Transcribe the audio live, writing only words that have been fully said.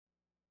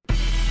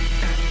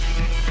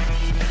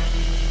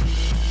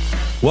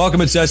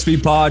Welcome. It's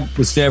SP Pod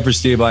with Stanford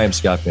Steve. I am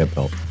Scott Van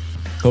Pelt.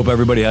 Hope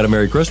everybody had a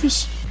Merry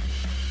Christmas.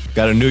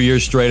 Got a New Year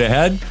straight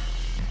ahead.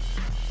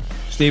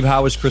 Steve,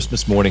 how was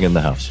Christmas morning in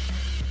the house?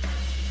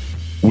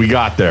 We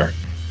got there.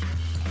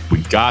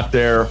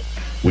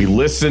 We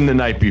listened the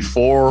night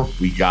before.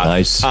 We got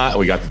nice.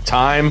 We got the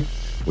time.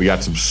 We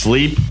got some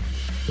sleep.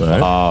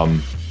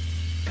 Right.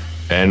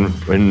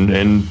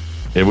 And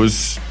it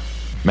was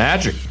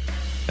magic,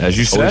 as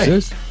you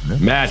say. Yeah.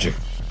 Magic.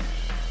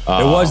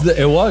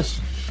 It was.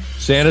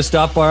 Santa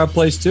stopped by our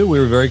place too. We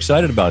were very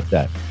excited about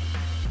that.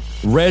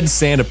 Red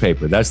Santa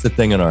paper. That's the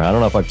thing in our. I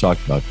don't know if I've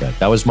talked about that.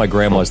 That was my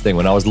grandma's thing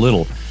when I was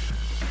little.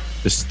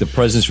 The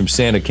presents from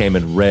Santa came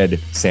in red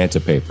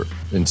Santa paper,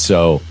 and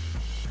so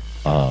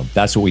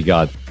that's what we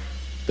got.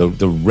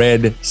 The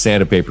red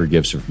Santa paper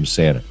gifts are from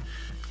Santa,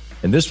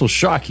 and this will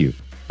shock you,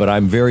 but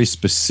I'm very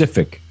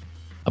specific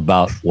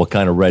about what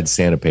kind of red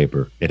Santa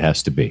paper it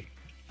has to be.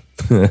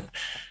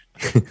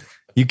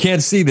 You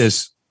can't see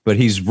this, but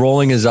he's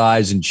rolling his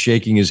eyes and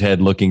shaking his head,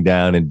 looking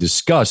down in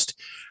disgust.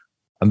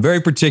 I'm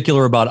very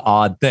particular about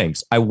odd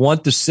things. I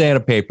want the Santa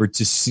paper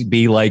to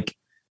be like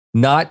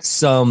not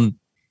some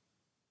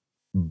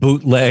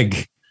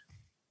bootleg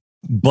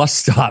bus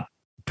stop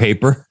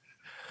paper.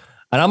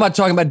 And I'm not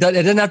talking about, it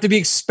doesn't have to be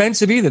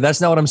expensive either. That's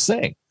not what I'm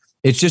saying.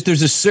 It's just,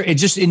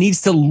 it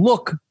needs to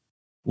look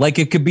like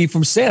it could be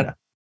from Santa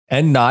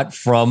and not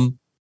from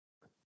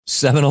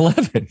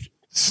 7-Eleven.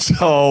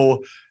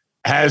 So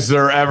has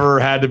there ever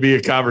had to be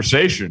a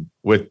conversation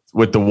with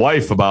the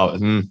wife about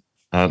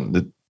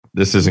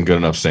this isn't good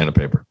enough Santa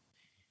paper?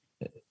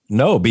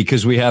 No,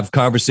 because we have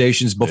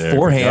conversations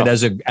beforehand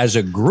as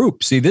a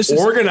group. See, this is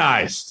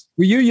organized.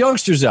 For you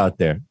youngsters out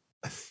there,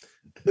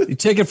 you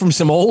take it from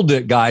some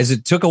old guys.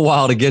 It took a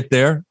while to get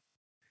there.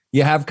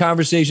 You have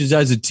conversations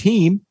as a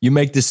team. You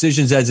make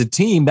decisions as a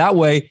team. That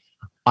way,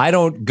 I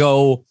don't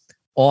go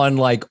on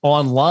like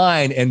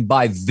online and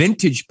buy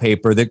vintage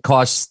paper that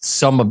costs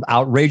some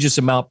outrageous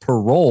amount per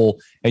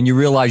roll, and you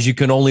realize you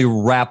can only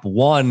wrap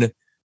one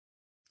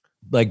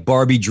like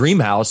Barbie dream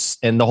house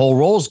and the whole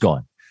roll's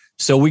gone.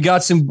 So we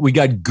got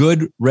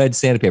good red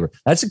Santa paper.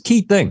 That's a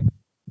key thing.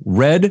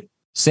 Red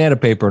Santa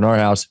paper in our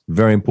house,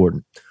 very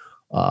important.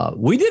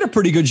 We did a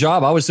pretty good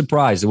job. I was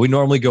surprised. We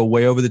normally go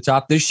way over the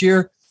top this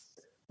year.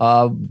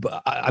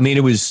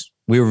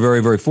 We were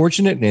very, very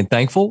fortunate and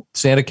thankful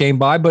Santa came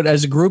by, but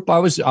as a group, I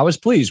was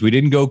pleased. We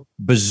didn't go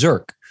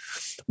berserk.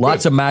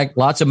 Lots of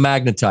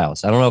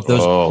magnetiles. I don't know if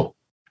those.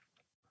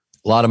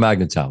 A lot of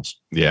magnetiles.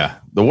 Yeah.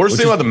 The worst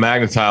thing about the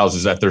magnetiles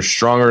is that they're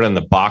stronger than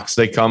the box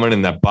they come in,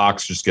 and that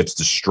box just gets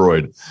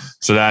destroyed.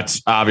 So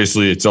that's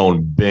obviously its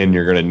own bin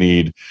you're going to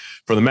need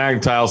for the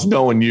magnetiles.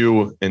 Knowing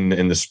you and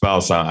the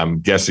spouse, I'm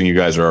guessing you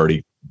guys are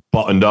already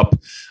buttoned up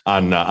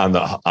on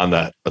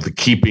the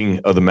keeping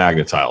of the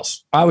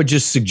magnetiles. I would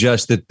just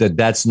suggest that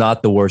that's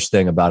not the worst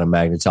thing about a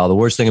magnetile. The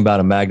worst thing about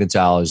a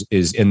magnetile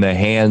is in the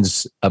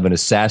hands of an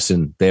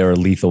assassin, they are a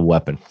lethal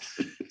weapon.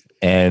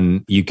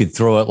 And you could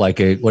throw it like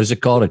what is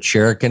it called? A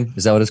shuriken?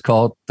 Is that what it's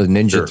called? The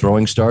ninja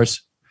throwing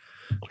stars?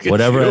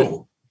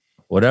 Whatever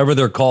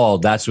they're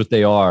called, that's what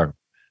they are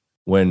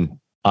when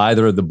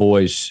either of the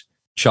boys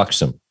chucks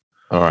them.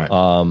 All right.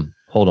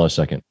 Hold on a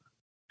second.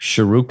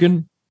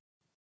 Shuriken?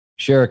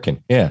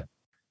 Yeah.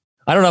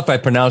 I don't know if I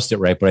pronounced it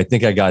right, but I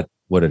think I got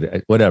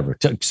whatever.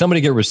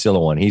 Somebody get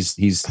Russillo on.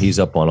 He's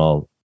up on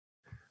all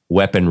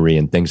weaponry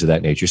and things of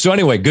that nature. So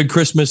anyway, good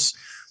Christmas.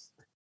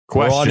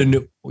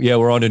 Question.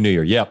 We're on to New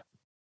Year. Yep.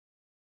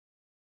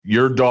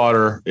 Your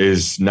daughter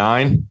is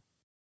 9?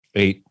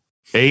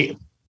 8.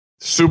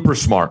 Super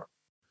smart.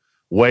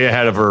 Way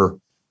ahead of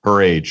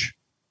her age.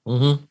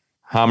 Mm-hmm.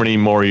 How many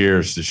more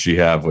years does she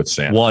have with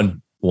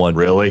Santa? One.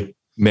 Really?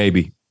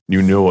 Maybe.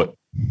 You knew it.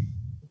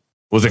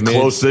 Was it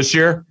close this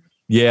year?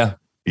 Yeah.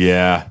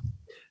 Yeah.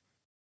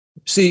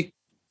 See,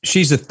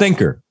 she's a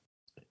thinker,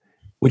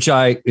 which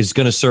is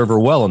going to serve her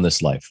well in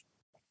this life.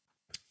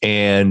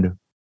 And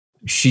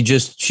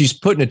she's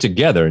putting it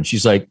together, and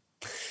she's like,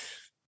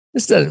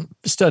 this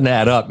doesn't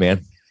add up,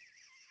 man.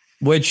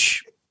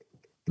 Which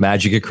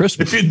magic at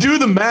Christmas. If you do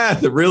the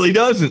math, it really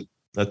doesn't.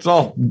 That's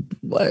all.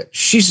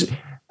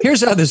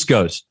 Here's how this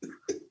goes.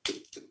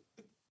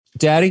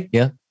 Daddy,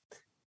 yeah.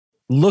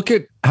 Look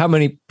at how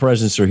many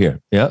presents are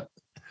here. Yeah.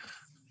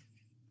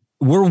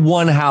 We're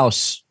one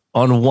house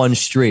on one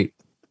street.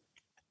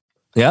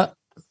 Yeah.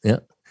 Yeah.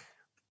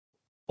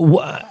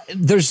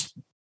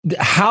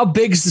 How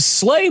big's the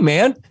sleigh,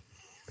 man?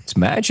 It's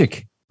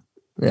magic.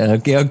 Yeah.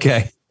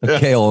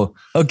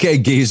 Okay,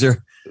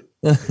 geezer.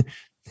 Let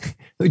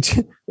me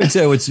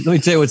tell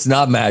you what's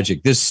not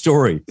magic. This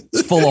story.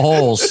 It's full of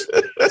holes.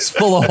 It's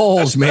full of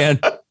holes,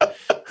 man.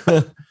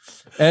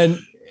 and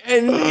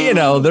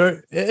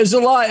there's a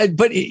lot,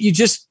 but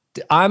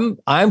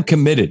I'm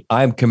committed.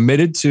 I'm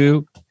committed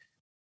to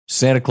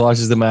Santa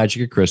Claus is the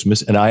magic of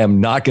Christmas, and I am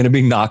not going to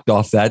be knocked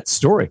off that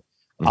story.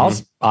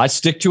 Mm-hmm. I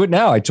stick to it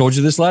now. I told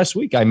you this last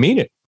week. I mean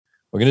it.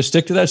 We're going to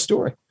stick to that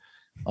story.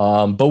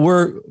 But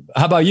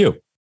how about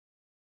you?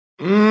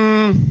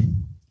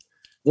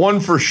 One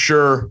for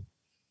sure.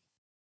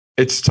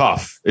 It's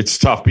tough. It's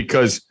tough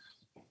because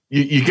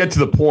you get to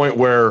the point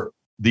where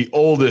the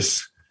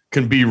oldest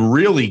can be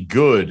really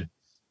good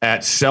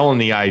at selling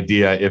the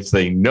idea if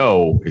they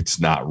know it's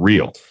not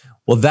real.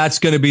 Well, that's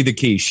going to be the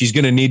key. She's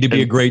going to need to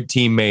be a great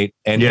teammate,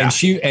 and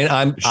she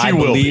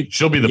will be.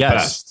 She'll be the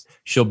best.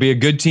 She'll be a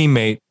good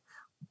teammate,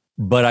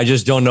 but I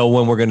just don't know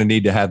when we're going to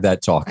need to have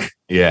that talk.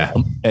 Yeah,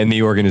 and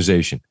the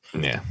organization.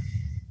 Yeah.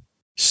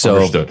 So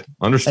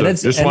understood.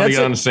 Just want to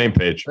get on the same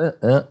page.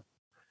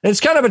 It's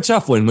kind of a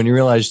tough one when you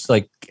realize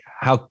like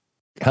how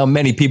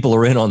many people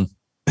are in on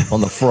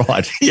the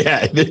fraud.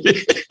 Yeah.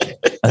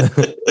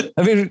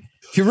 I mean,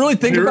 if you really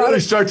think about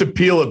it, start to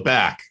peel it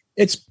back.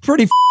 It's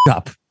pretty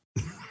up.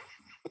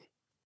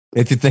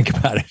 If you think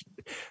about it.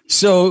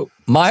 So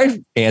my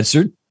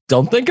answer,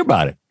 don't think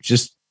about it.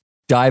 Just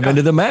dive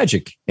into the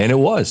magic. And it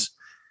was.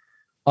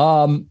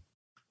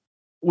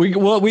 We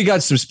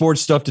got some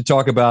sports stuff to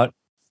talk about.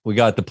 We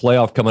got the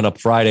playoff coming up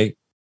Friday.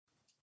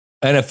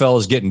 NFL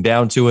is getting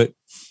down to it.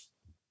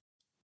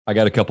 I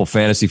got a couple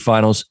fantasy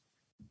finals.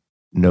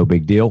 No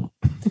big deal.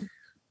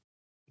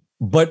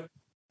 But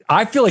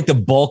I feel like the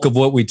bulk of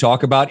what we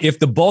talk about, if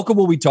the bulk of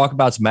what we talk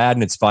about is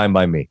Madden, it's fine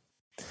by me.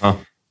 Huh.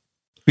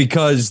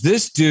 Because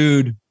this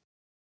dude,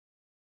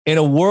 in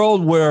a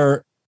world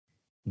where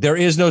there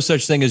is no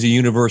such thing as a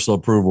universal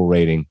approval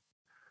rating,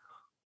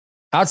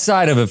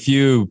 outside of a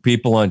few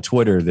people on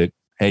Twitter that,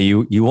 hey,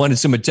 you wanted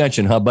some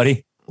attention, huh,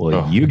 buddy?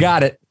 Well, you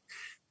got it.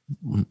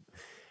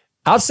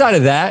 Outside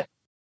of that,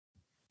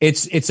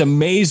 it's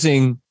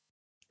amazing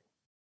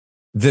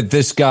that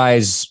this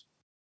guy's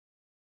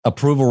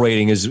approval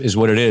rating is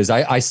what it is.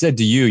 I said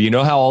to you, you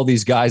know how all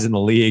these guys in the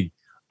league,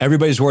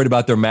 everybody's worried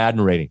about their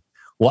Madden rating.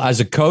 Well, as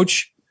a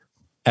coach,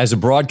 as a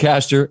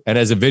broadcaster, and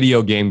as a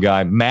video game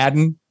guy,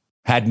 Madden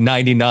had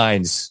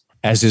 99s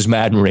as his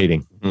Madden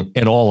rating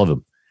in all of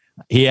them.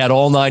 He had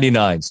all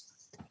 99s.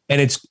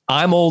 And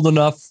I'm old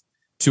enough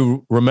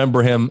to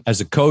remember him as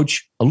a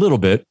coach a little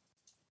bit,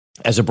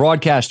 as a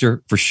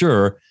broadcaster for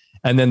sure,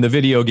 and then the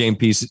video game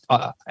piece,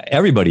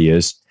 everybody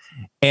is.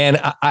 And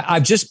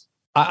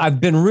I've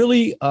been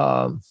really,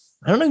 I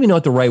don't even know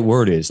what the right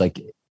word is. Like,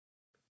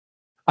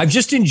 I've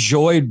just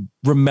enjoyed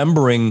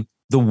remembering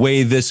the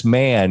way this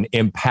man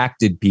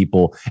impacted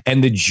people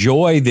and the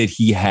joy that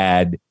he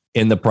had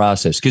in the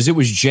process, because it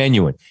was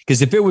genuine.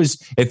 Because if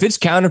it's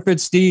counterfeit,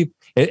 Steve,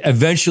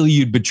 eventually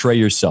you'd betray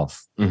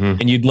yourself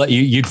and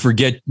you'd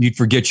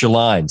forget your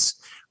lines.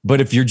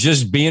 But if you're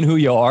just being who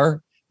you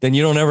are, then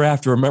you don't ever have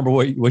to remember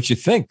what you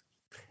think.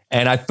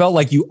 And I felt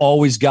like you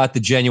always got the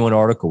genuine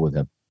article with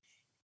him.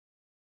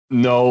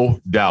 No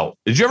doubt.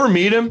 Did you ever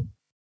meet him?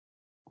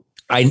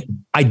 I've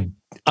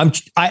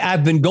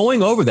been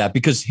going over that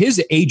because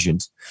his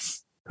agent,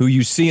 who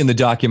you see in the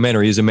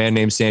documentary, is a man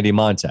named Sandy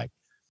Montag,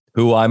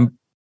 who I'm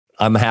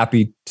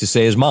happy to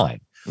say is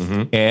mine.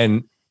 Mm-hmm.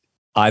 And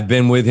I've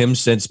been with him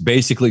since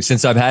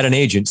I've had an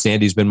agent.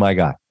 Sandy's been my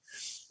guy.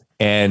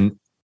 And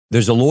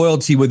there's a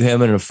loyalty with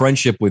him and a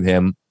friendship with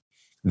him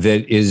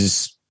that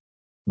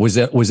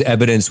was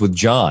evidenced with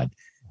John.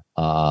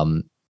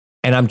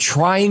 And I'm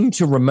trying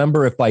to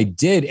remember if I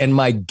did. And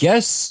my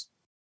guess,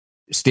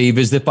 Steve,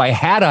 is if I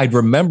had, I'd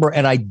remember,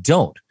 and I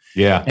don't.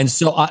 Yeah. And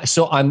so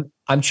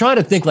I'm trying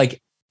to think,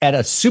 like, at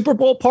a Super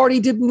Bowl party,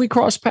 didn't we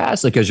cross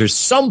paths? Like, is there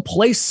some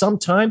place,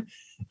 sometime?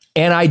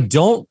 And I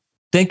don't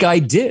think I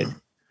did.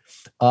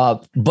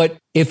 But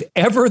if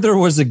ever there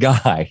was a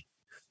guy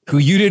who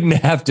you didn't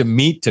have to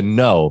meet to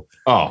know,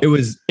 it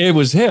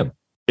was him.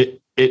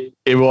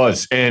 It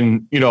was.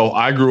 And,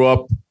 I grew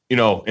up, in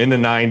the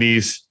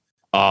 90s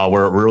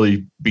where it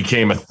really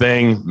became a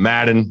thing.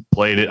 Madden,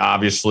 played it,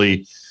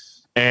 obviously.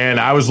 And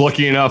I was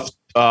lucky enough,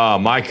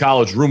 my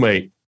college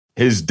roommate,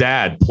 his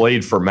dad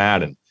played for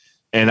Madden.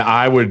 And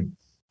I would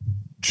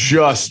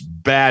just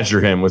badger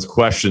him with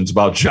questions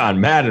about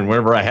John Madden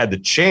whenever I had the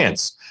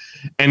chance.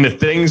 And the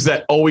things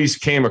that always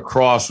came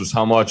across was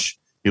how much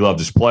he loved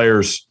his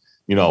players,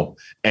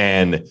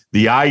 and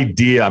the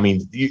idea. I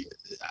mean,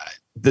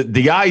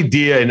 the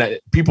idea, and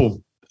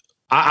people,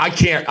 I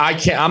can't,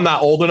 I'm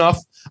not old enough.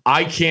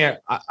 I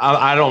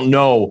don't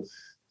know.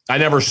 I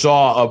never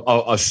saw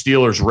a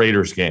Steelers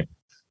Raiders game,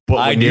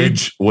 but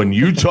when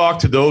you talk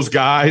to those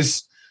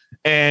guys,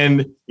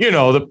 and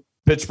the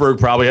Pittsburgh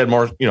probably had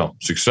more,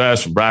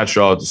 success from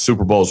Bradshaw at the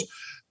Super Bowls,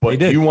 but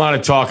you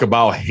want to talk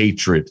about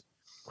hatred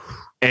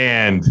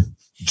and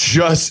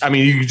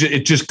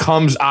it just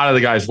comes out of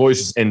the guy's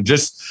voices, and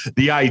just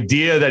the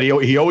idea that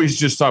he always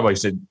just talked about. He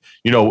said,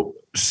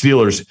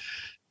 Steelers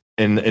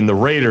and the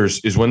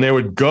Raiders is when they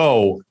would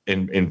go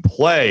and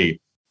play.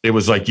 It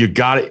was like, you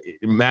got it.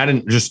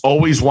 Madden just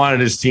always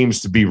wanted his teams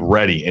to be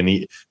ready. And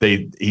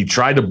he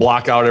tried to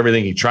block out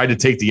everything. He tried to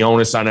take the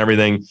onus on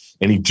everything.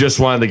 And he just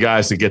wanted the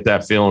guys to get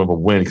that feeling of a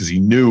win because he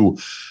knew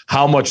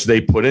how much they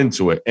put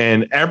into it.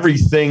 And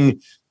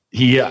everything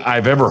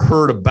I've ever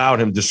heard about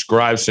him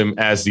describes him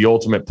as the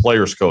ultimate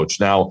players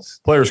coach. Now,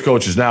 players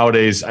coaches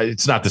nowadays,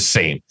 it's not the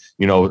same.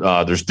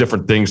 There's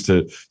different things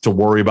to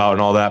worry about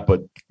and all that.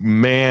 But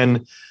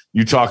man,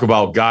 you talk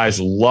about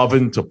guys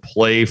loving to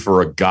play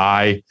for a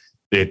guy.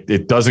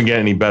 It doesn't get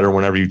any better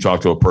whenever you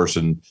talk to a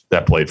person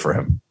that played for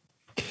him.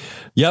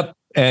 Yep.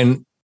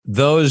 And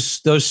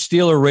those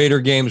Steeler Raider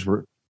games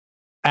were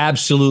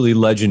absolutely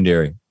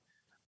legendary.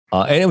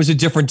 And it was a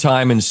different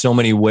time in so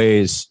many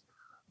ways.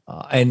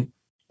 And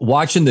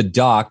watching the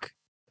doc,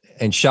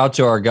 and shout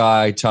to our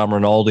guy, Tom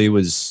Rinaldi,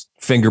 was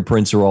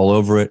fingerprints are all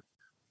over it.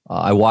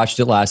 I watched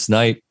it last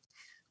night.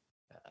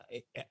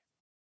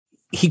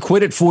 He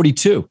quit at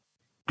 42.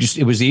 Just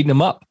it was eating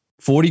him up.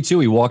 42,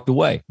 he walked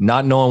away,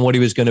 not knowing what he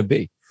was going to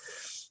be.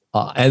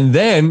 And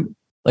then,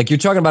 like, you're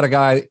talking about a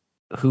guy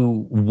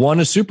who won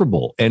a Super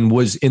Bowl and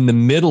was in the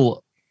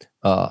middle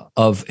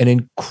of an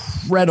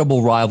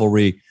incredible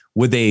rivalry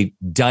with a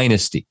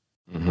dynasty.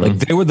 Mm-hmm. Like,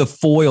 they were the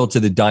foil to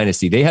the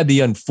dynasty. They had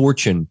the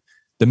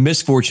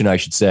misfortune, I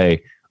should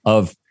say,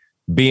 of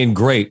being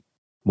great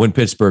when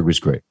Pittsburgh was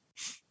great.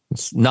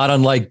 It's not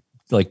unlike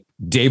like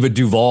David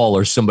Duval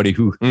or somebody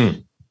who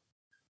he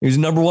was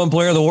the number one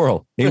player in the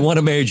world. He won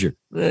a major.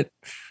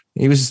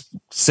 He was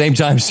same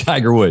time as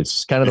Tiger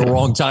Woods. Kind of the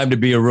wrong time to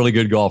be a really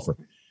good golfer.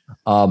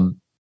 But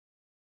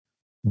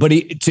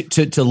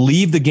to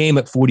leave the game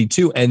at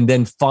 42 and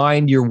then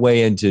find your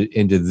way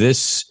into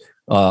this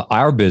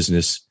our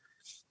business,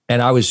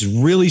 and I was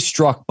really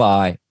struck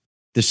by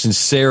the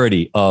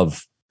sincerity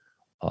of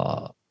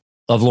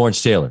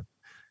Lawrence Taylor.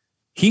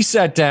 He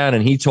sat down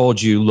and he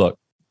told you, "Look,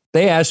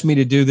 they asked me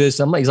to do this."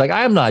 He's like,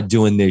 "I'm not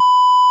doing this."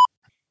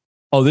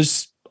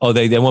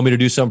 They want me to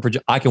do something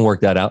I can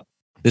work that out.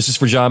 This is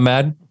for John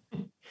Madden.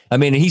 I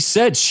mean, he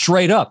said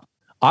straight up,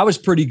 I was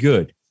pretty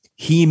good.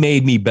 He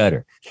made me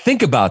better.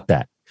 Think about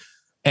that.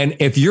 And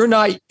if you're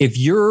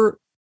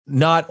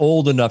not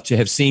old enough to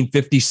have seen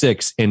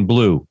 56 in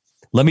blue,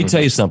 let me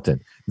tell you something.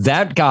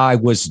 That guy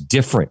was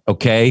different,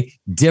 okay?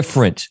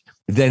 Different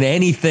than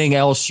anything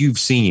else you've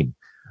seen.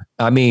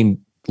 I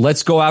mean,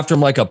 let's go after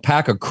him like a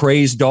pack of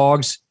crazed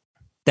dogs.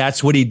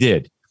 That's what he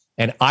did.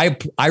 And I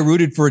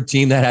rooted for a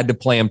team that had to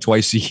play him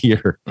twice a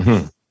year.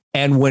 Mm-hmm.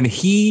 And when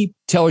he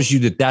tells you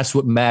that that's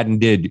what Madden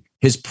did,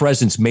 his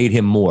presence made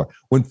him more.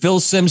 When Phil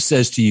Simms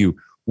says to you,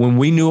 when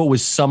we knew it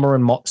was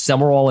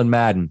Summerall and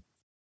Madden,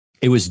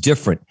 it was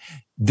different.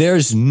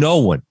 There's no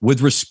one,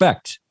 with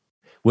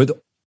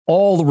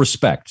all the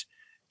respect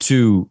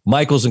to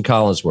Michaels and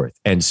Collinsworth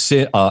and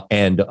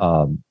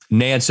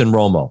Nance and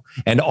Romo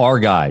and our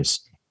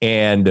guys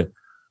and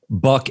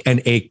Buck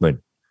and Aikman.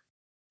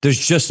 There's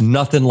just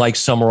nothing like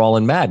Summerall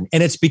and Madden.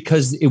 And it's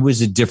because it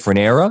was a different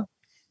era.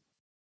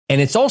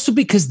 And it's also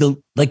because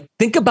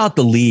think about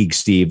the league,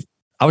 Steve.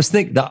 I was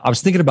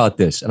thinking about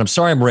this, and I'm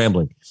sorry I'm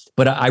rambling,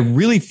 but I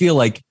really feel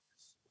like,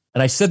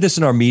 and I said this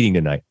in our meeting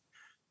tonight,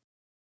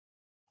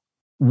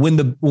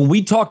 when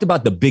we talked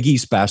about the Big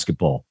East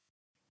basketball,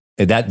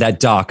 that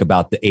doc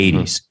about the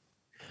 80s,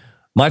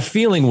 my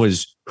feeling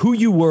was who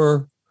you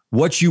were,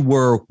 what you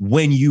were,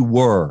 when you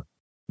were,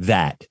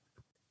 that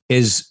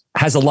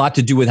has a lot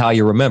to do with how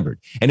you're remembered.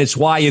 And it's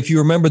why if you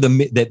remember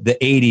the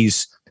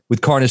 80s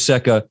with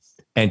Carnesecca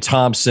and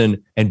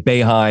Thompson and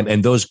Boeheim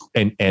and those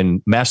and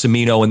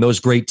Massimino and those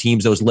great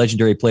teams, those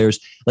legendary players,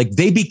 like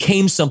they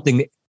became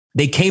something.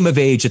 They came of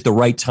age at the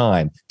right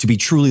time to be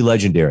truly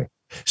legendary.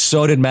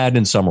 So did Madden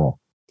and Summerall.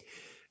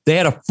 They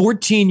had a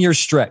 14-year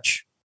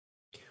stretch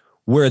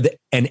where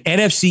an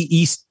NFC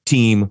East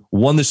team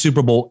won the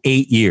Super Bowl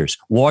 8 years.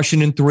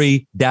 Washington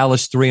 3,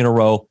 Dallas 3 in a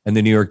row, and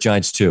the New York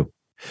Giants 2.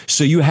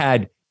 So you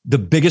had the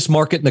biggest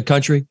market in the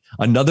country,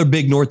 another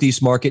big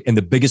Northeast market, and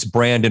the biggest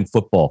brand in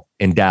football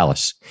in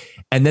Dallas.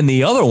 And then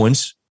the other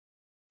ones,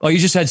 you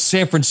just had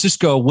San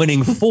Francisco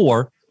winning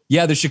 4.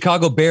 Yeah, the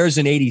Chicago Bears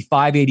in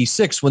 85,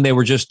 86 when they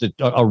were just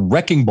a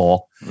wrecking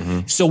ball.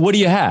 Mm-hmm. So what do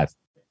you have?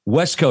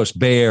 West Coast,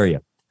 Bay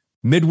Area,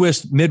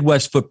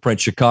 Midwest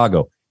footprint,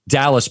 Chicago,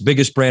 Dallas,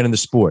 biggest brand in the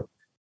sport,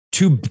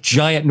 2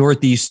 giant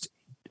Northeast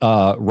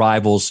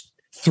rivals,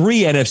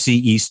 3 NFC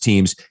East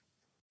teams.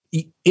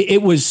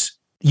 It was...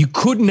 You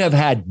couldn't have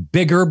had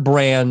bigger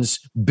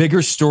brands, bigger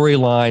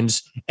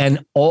storylines,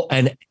 and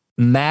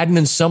Madden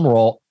and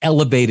Summerall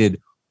elevated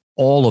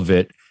all of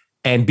it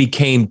and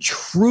became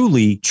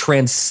truly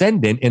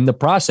transcendent in the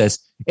process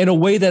in a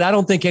way that I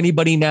don't think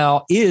anybody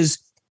now is,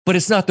 but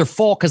it's not their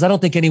fault because I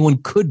don't think anyone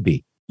could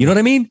be. You know what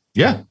I mean?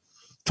 Yeah,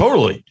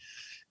 totally.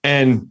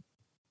 And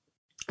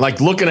like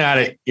looking at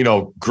it,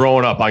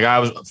 growing up, like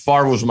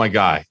Favre was my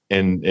guy,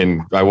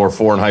 and I wore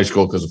 4 in high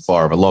school because of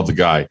Favre. I love the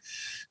guy.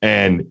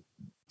 And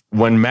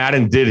when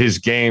Madden did his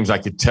games, I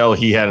could tell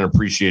he had an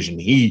appreciation.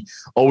 He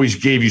always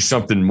gave you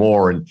something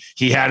more, and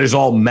he had his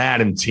all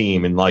Madden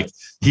team. And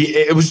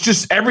it was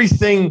just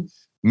everything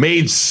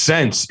made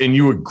sense and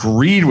you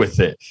agreed with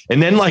it.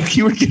 And then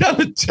he would get on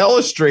the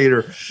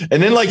telestrator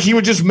and then he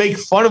would just make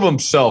fun of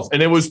himself.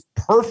 And it was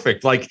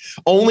perfect.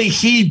 Only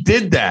he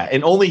did that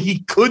and only he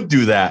could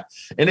do that.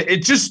 And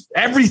it just,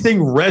 everything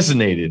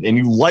resonated and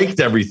you liked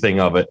everything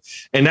of it.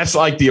 And that's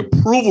the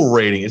approval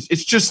rating.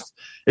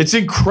 It's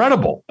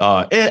incredible.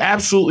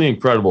 Absolutely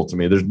incredible to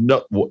me. There's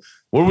no, what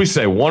do we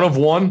say? One of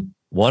one?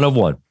 One of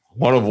one.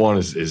 One of one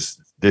is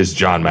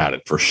John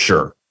Madden for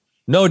sure.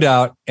 No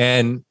doubt.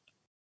 And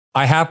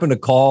I happened to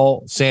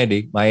call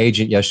Sandy, my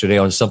agent, yesterday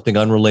on something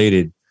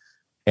unrelated.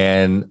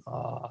 And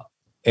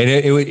and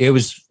it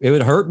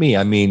would hurt me.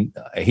 I mean,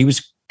 he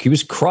was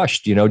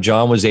crushed.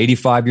 John was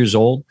 85 years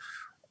old.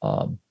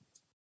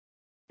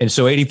 And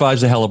so 85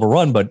 is a hell of a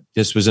run, but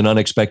this was an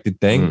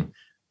unexpected thing.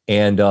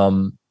 And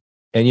I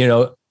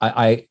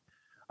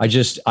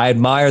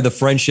admire the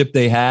friendship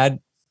they had.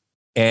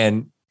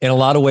 And in a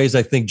lot of ways,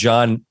 I think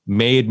John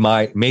made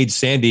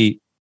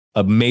Sandy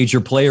a major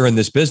player in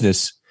this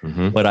business.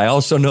 But I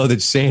also know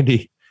that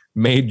Sandy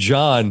made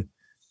John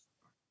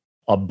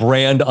a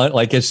brand,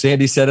 like as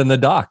Sandy said in the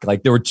doc,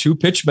 like there were two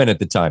pitchmen at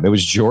the time. It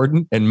was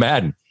Jordan and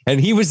Madden, and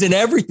he was in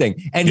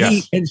everything.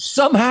 And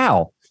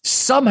somehow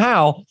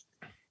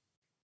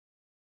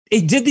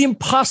it did the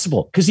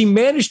impossible, because he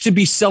managed to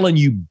be selling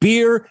you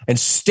beer and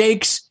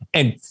steaks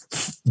and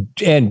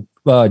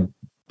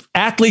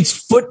athlete's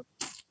foot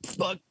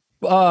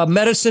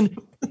medicine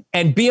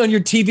and be on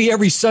your TV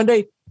every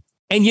Sunday,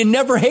 and you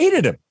never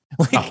hated him.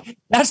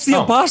 That's the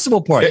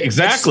impossible part.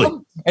 Exactly.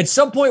 At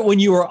some point when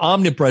you were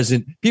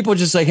omnipresent, people are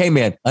just like, hey,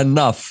 man,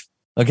 enough.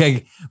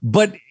 Okay.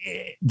 But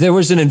there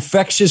was an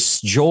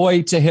infectious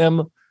joy to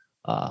him.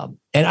 And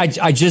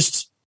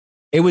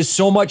it was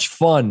so much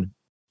fun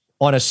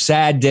on a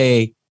sad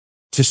day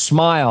to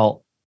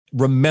smile,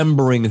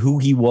 remembering who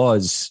he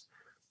was.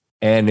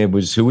 And it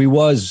was who he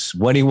was,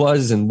 when he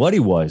was, and what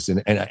he was.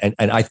 And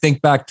I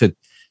think back to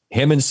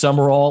him and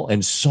Summerall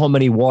and so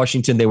many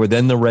Washington. They were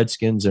then the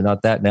Redskins. They're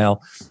not that now.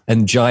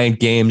 And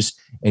Giant games.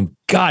 And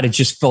God, it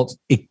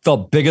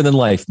felt bigger than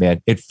life,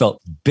 man. It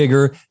felt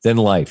bigger than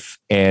life.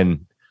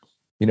 And,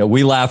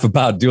 we laugh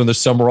about doing the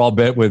Summerall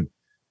bit with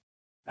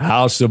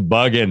House of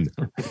Buggin'.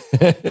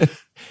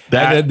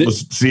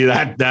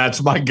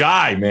 That's my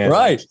guy, man.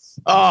 Right.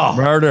 Oh,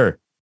 murder.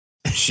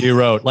 She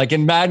wrote, like,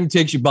 in Madden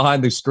takes you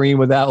behind the screen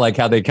with that, like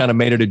how they kind of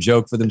made it a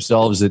joke for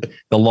themselves that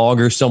the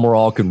longer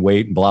Summerall can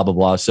wait and blah, blah,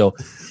 blah. So,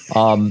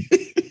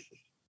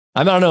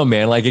 I don't know,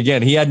 man. Like,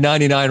 again, he had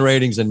 99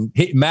 ratings, and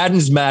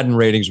Madden's Madden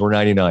ratings were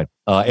 99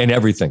 in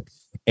everything.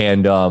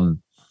 And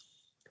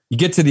you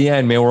get to the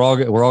end, man. We're all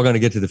going to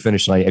get to the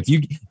finish line. If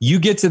you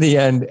get to the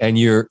end and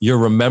you're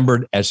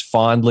remembered as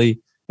fondly,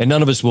 and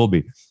none of us will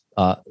be,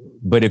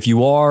 but if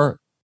you are,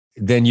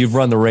 then you've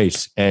run the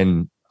race.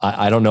 And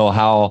I don't know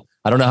how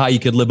you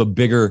could live a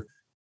bigger,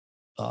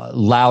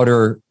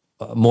 louder,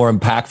 more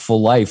impactful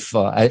life.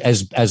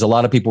 As a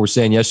lot of people were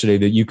saying yesterday,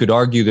 that you could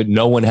argue that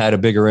no one had a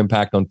bigger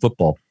impact on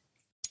football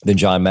than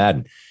John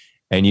Madden.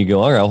 And you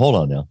go, all right, hold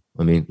on now.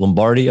 I mean,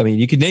 Lombardi,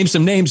 you could name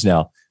some names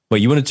now, but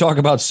you want to talk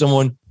about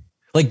someone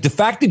like the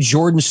fact that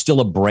Jordan's still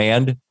a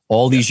brand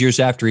all these years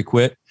after he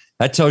quit,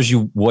 that tells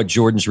you what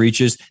Jordan's reach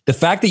is. The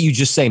fact that you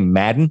just say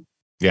Madden.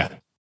 Yeah.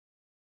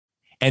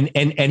 And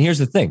here's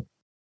the thing.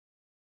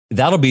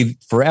 That'll be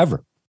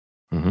forever.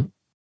 Mm-hmm.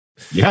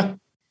 Yeah.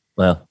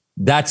 Well,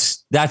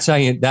 that's how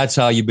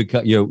you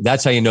become,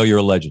 that's how you know you're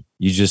a legend.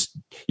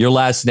 Your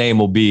last name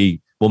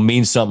will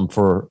mean something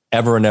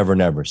forever and ever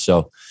and ever.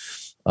 So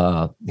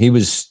he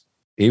was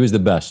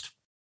the best.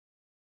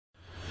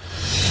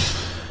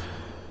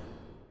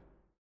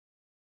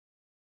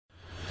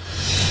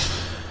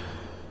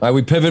 All right,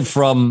 we pivot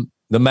from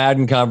the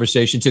Madden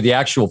conversation to the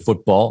actual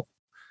football,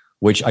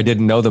 which I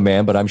didn't know the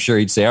man, but I'm sure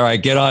he'd say, all right,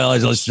 get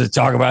on. Let's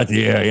talk about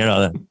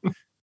the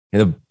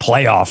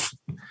playoff.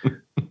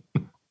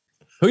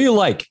 Who you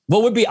like?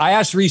 What would be? I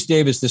asked Reese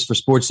Davis this for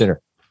SportsCenter.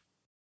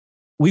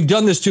 We've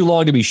done this too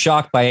long to be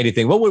shocked by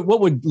anything. What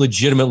would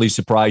legitimately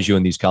surprise you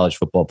in these college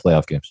football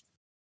playoff games?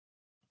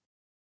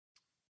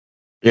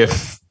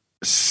 If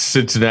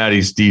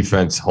Cincinnati's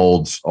defense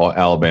holds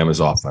Alabama's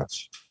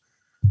offense.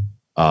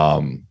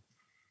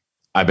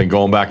 I've been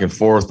going back and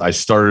forth. I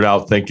started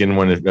out thinking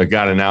when it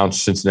got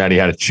announced Cincinnati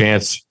had a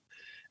chance,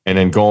 and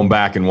then going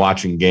back and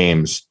watching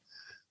games.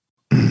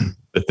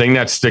 The thing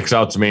that sticks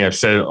out to me, I've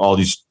said it all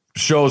these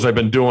shows I've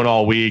been doing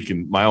all week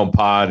and my own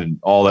pod and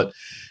all that,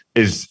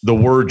 is the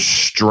word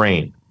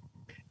strain.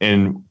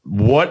 And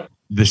what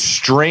the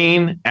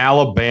strain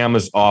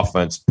Alabama's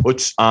offense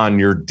puts on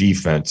your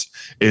defense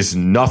is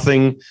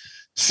nothing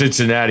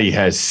Cincinnati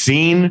has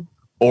seen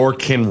or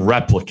can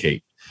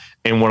replicate.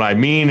 And what I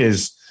mean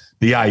is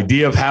the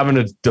idea of having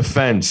to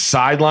defend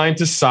sideline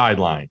to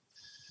sideline,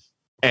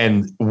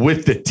 and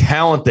with the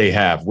talent they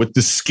have, with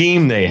the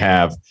scheme they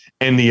have,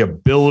 and the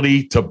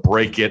ability to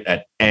break it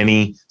at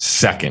any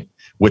second.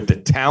 With the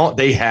talent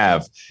they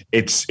have,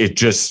 it's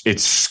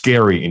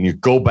scary. And you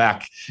go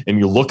back and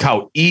you look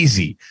how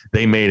easy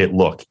they made it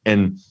look.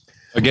 And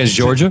against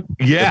Georgia,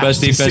 the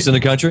best defense in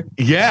the country.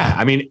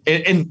 Yeah,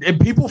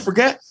 and people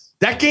forget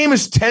that game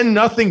is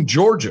 10-0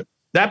 Georgia.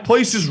 That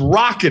place is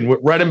rocking with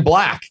red and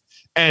black.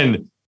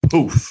 And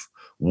poof,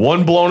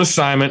 one blown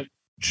assignment.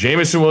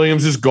 Jameson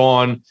Williams is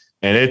gone,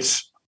 and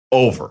it's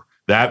over.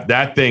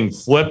 That thing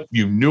flipped.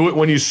 You knew it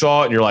when you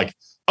saw it, and you're like,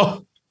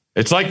 oh,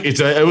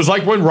 it was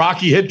like when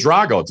Rocky hit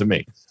Drago to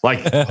me. Like,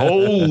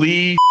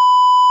 holy,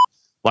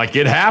 like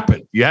it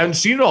happened. You haven't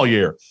seen it all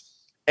year,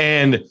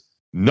 and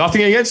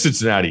nothing against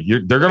Cincinnati.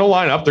 They're going to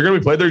line up. They're going to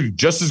be played. They're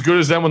just as good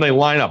as them when they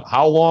line up.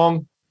 How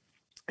long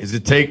does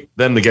it take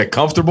them to get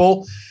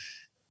comfortable?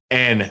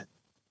 And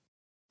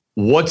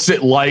what's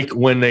it like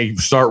when they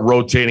start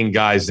rotating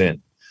guys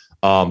in?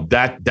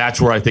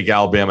 That's where I think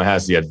Alabama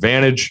has the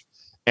advantage.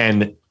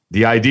 And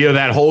the idea of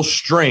that whole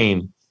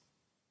strain,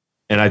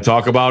 and I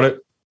talk about it,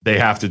 they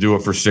have to do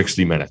it for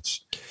 60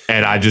 minutes.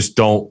 And I just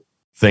don't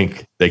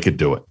think they could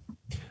do it.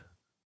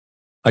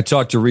 I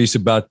talked to Reese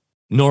about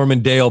Norman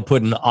Dale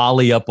putting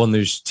Ollie up on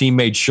his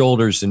teammates'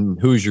 shoulders and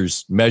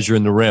Hoosiers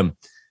measuring the rim.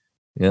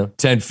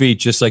 10 feet,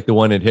 just like the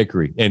one at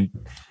Hickory. And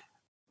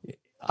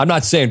I'm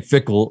not saying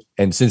Fickle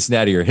and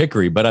Cincinnati or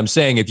Hickory, but I'm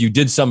saying if you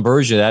did some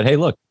version of that, hey,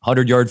 look,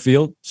 100-yard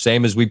field,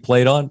 same as we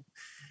played on.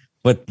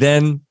 But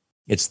then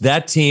it's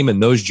that team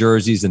and those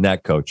jerseys and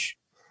that coach.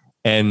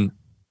 And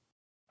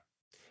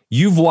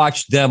you've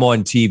watched them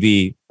on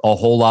TV a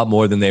whole lot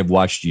more than they've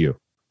watched you.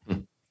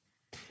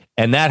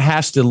 And that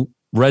has to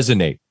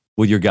resonate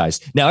with your guys.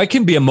 Now, it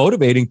can be a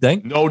motivating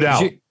thing. No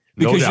doubt.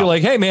 Because you're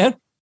like, hey, man,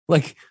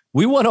 like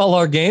we won all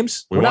our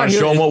games. We want to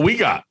show them what we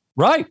got.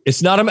 Right.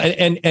 It's not,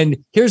 and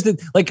here's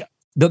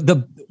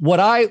what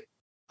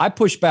I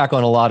push back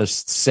on a lot of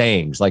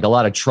sayings, like a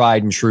lot of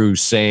tried and true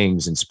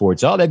sayings in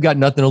sports. Oh, they've got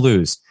nothing to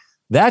lose.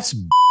 That's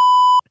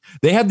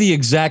they have the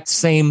exact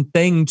same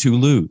thing to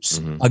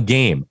lose, a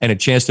game and a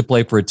chance to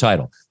play for a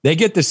title. They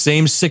get the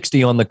same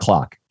 60 on the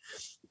clock.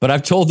 But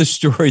I've told this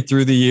story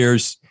through the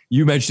years.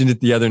 You mentioned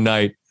it the other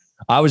night.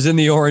 I was in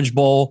the Orange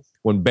Bowl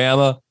when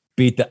Bama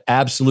beat the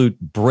absolute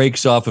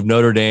brakes off of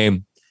Notre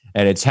Dame,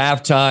 and it's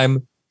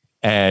halftime,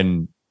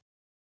 and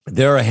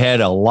they're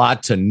ahead a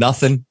lot to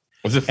nothing.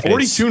 Was it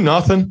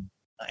 42-0?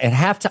 At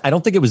halftime, I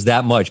don't think it was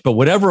that much, but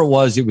whatever it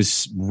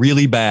was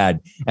really bad,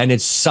 and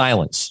it's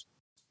silence.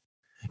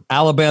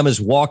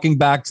 Alabama's walking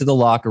back to the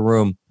locker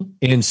room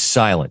in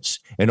silence,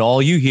 and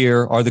all you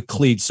hear are the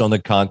cleats on the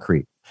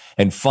concrete.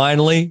 And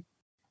finally,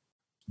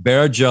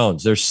 Barrett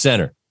Jones, their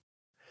center,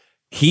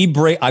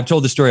 I've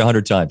told the story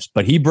 100 times,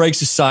 but he breaks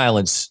the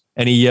silence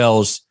and he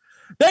yells,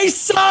 "They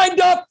signed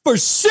up for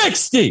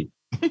 60."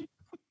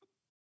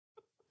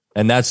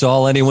 And that's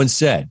all anyone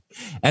said.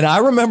 And I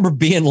remember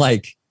being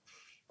like,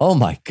 oh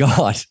my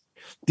God,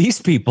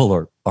 these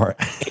people are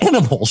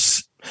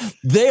animals.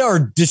 They are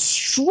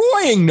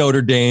destroying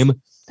Notre Dame.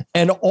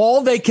 And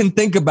all they can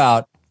think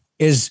about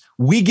is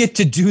we get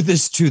to do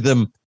this to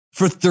them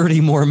for 30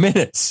 more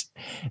minutes.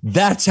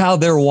 That's how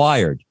they're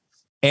wired.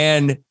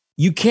 And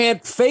you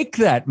can't fake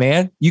that,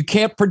 man. You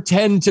can't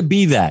pretend to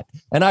be that.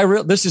 And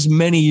this is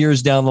many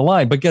years down the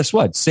line. But guess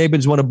what?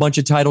 Saban's won a bunch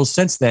of titles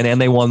since then, and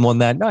they won one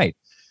that night.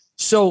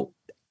 So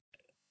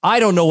I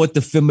don't know what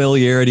the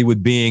familiarity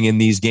with being in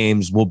these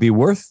games will be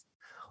worth,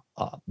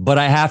 but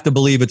I have to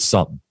believe it's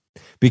something,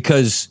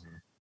 because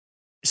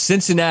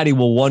Cincinnati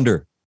will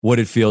wonder what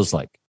it feels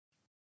like.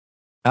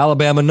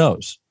 Alabama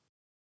knows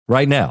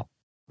right now.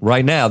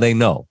 Right now, they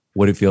know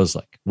what it feels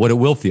like, what it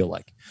will feel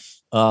like.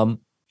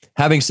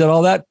 Having said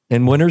all that,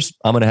 in winners,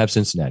 I'm going to have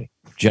Cincinnati.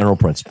 General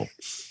principle.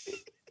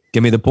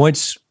 Give me the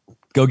points.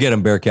 Go get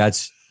them,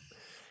 Bearcats.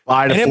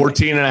 Buy to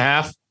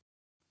 14.5.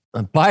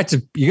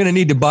 You're going to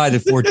need to buy the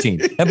 14.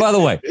 And by the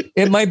way,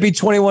 it might be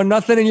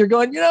 21-0, and you're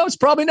going, it's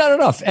probably not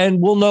enough.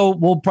 And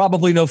we'll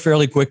probably know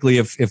fairly quickly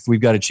if we've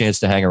got a chance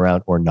to hang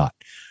around or not.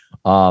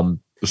 The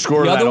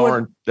score of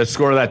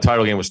that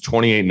title game was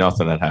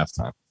 28-0 at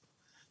halftime.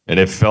 And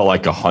it felt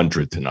like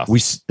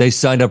 100-0. They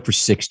signed up for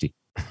 60.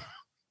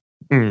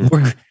 In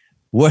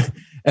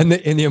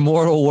the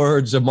immortal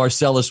words of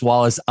Marcellus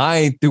Wallace, I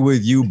ain't through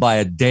with you by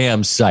a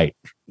damn sight.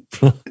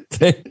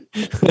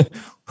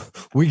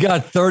 We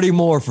got 30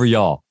 more for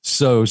y'all.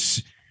 So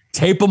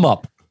tape them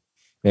up,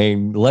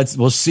 and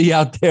we'll see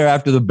out there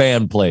after the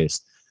band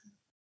plays.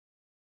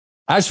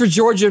 As for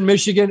Georgia and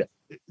Michigan,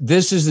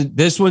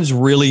 this one's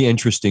really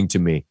interesting to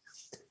me,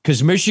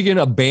 because Michigan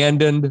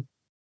abandoned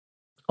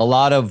a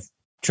lot of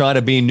trying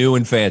to be new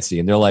and fancy,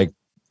 and they're like,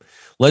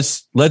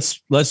 let's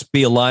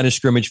be a line of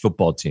scrimmage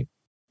football team,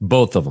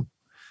 both of them.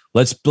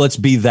 Let's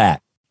be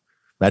that.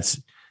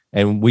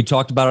 And we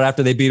talked about it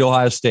after they beat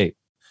Ohio State.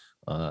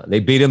 They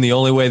beat them the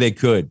only way they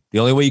could. The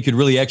only way you could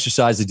really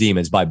exercise the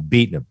demons, by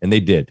beating them, and they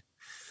did.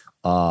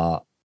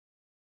 Now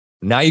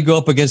you go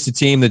up against a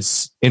team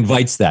that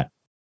invites that,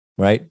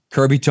 right?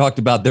 Kirby talked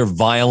about they're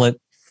violent.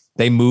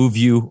 They move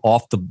you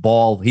off the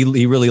ball.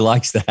 He really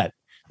likes that,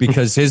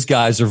 because his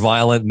guys are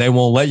violent and they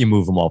won't let you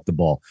move them off the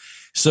ball.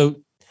 So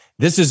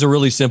this is a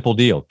really simple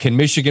deal. Can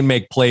Michigan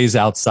make plays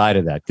outside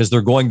of that? Because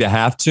they're going to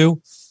have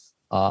to.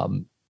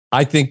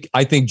 I think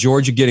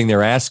Georgia getting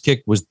their ass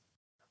kicked was,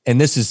 and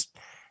this is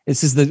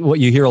what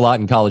you hear a lot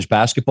in college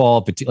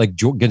basketball, like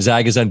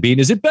Gonzaga's unbeaten.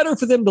 Is it better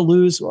for them to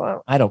lose?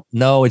 Well, I don't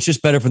know. It's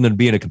just better for them to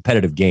be in a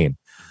competitive game.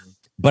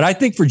 But I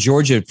think for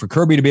Georgia, for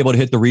Kirby to be able to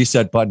hit the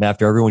reset button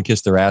after everyone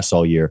kissed their ass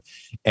all year,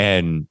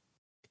 and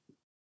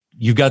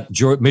you've got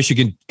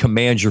Michigan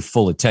commands your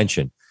full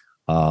attention,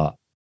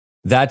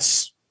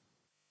 that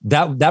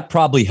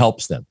probably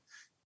helps them.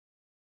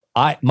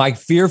 My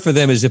fear for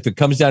them is if it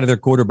comes down to their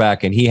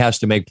quarterback and he has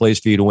to make plays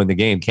for you to win the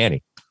game, can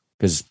he?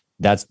 Because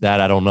that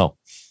I don't know.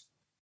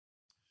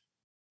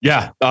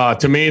 Yeah,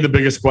 to me, the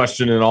biggest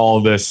question in all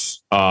of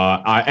this,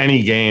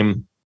 any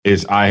game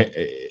is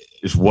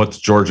is what's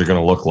Georgia going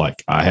to look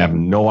like. I have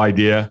no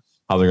idea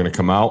how they're going to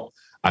come out.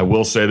 I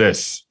will say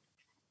this.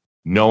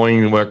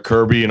 Knowing what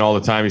Kirby and all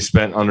the time he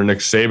spent under Nick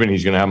Saban,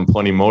 he's going to have him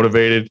plenty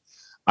motivated.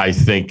 I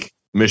think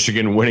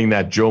Michigan winning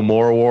that Joe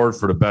Moore Award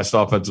for the best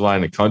offensive line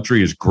in the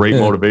country is great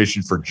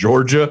motivation for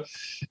Georgia.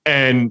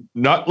 And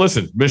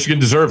Michigan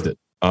deserved it.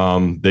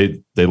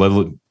 They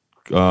led.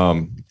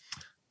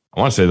 I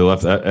want to say they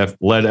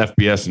led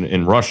FBS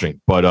in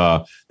rushing,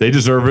 but they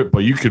deserve it.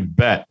 But you could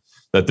bet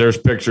that there's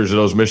pictures of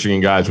those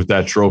Michigan guys with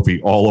that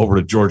trophy all over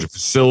the Georgia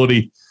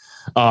facility.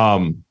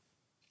 I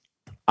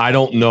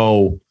don't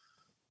know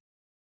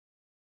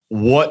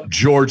what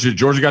Georgia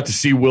got to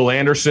see Will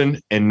Anderson,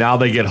 and now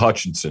they get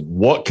Hutchinson.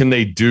 What can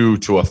they do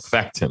to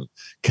affect him?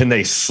 Can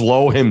they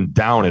slow him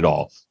down at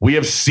all? We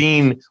have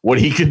seen what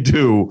he can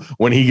do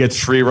when he gets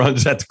free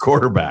runs at the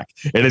quarterback,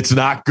 and it's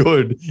not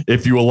good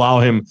if you allow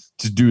him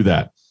to do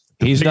that.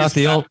 He's not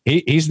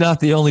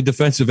the only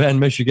defensive end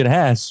Michigan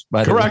has,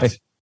 by the way.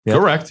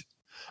 Correct.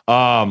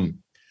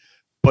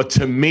 But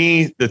to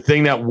me, the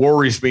thing that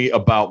worries me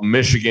about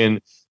Michigan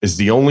is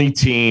the only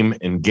team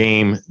and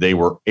game they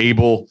were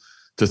able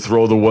to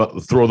throw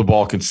the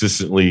ball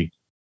consistently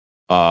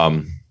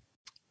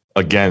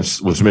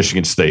against was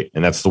Michigan State,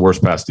 and that's the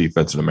worst pass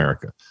defense in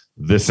America.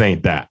 This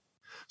ain't that.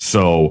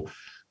 So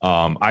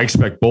I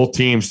expect both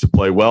teams to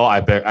play well. I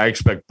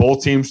expect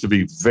both teams to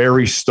be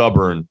very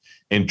stubborn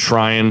in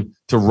trying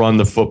to run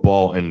the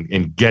football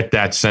and get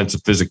that sense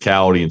of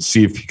physicality and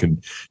see if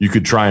you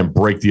could try and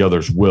break the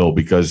other's will,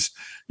 because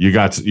you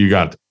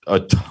got a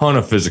ton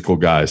of physical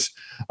guys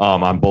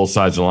on both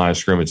sides of the line of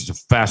scrimmage. It's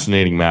a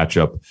fascinating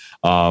matchup.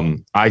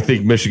 I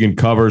think Michigan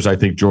covers. I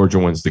think Georgia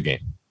wins the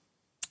game.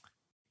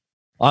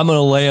 I'm going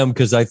to lay them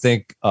because I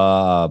think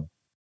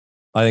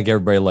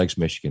everybody likes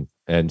Michigan,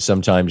 and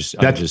sometimes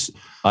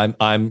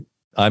I'm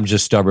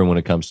just stubborn when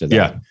it comes to that.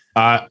 Yeah,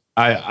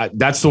 I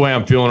that's the way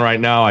I'm feeling right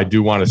now. I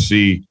do want to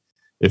see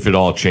if it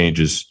all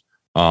changes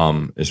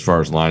as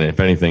far as line. If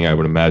anything, I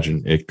would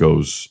imagine it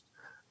goes.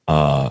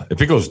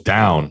 If it goes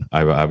down,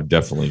 I would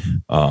definitely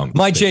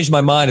might change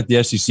my mind if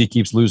the SEC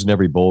keeps losing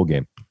every bowl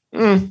game.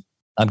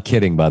 I'm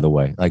kidding, by the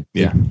way.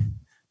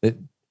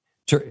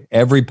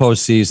 Every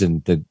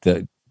postseason,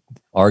 the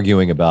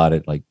arguing about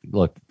it. Like,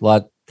 look,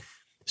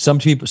 some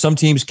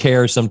teams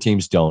care, some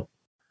teams don't.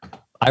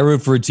 I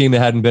root for a team that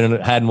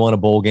hadn't won a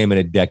bowl game in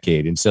a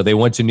decade, and so they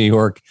went to New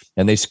York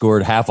and they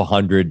scored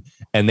 100,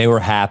 and they were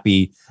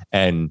happy.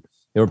 And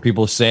there were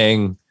people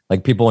saying,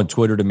 like people on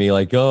Twitter to me,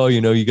 like, "Oh,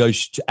 you guys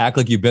should act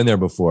like you've been there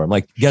before." I'm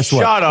like, "Guess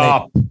what? Shut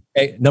up."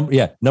 Hey,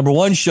 number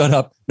one, shut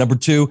up. Number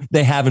two,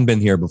 they haven't been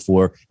here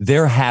before.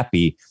 They're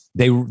happy.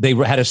 They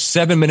had a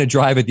 7-minute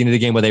drive at the end of the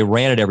game where they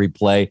ran it every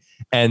play,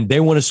 and they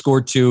want to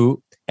score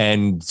 2,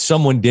 and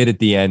someone did at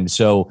the end.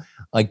 So,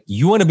 like,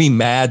 you want to be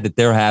mad that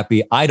they're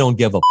happy? I don't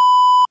give a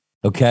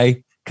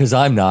okay, because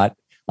I'm not.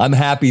 I'm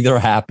happy they're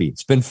happy.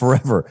 It's been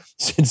forever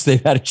since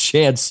they've had a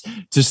chance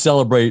to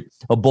celebrate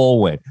a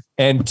bowl win.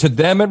 And to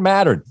them, it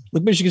mattered.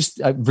 Look,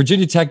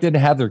 Virginia Tech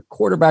didn't have their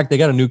quarterback. They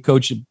got a new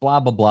coach, blah,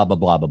 blah, blah, blah,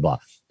 blah, blah, blah.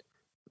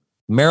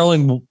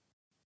 Maryland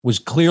was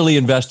clearly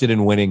invested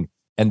in winning,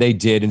 and they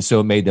did, and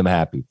so it made them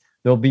happy.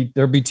 There'll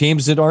be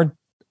teams that aren't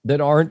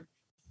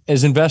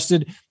as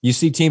invested. You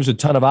see teams with a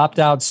ton of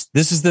opt-outs.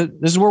 This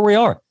is where we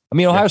are. I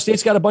mean, Ohio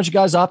State's got a bunch of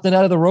guys opting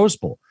out of the Rose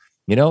Bowl.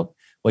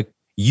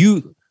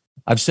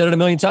 I've said it a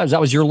million times. That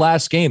was your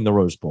last game, the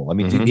Rose Bowl. I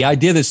mean, the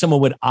idea that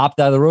someone would opt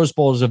out of the Rose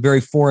Bowl is a very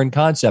foreign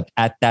concept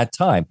at that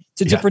time.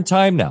 It's a different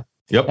time now.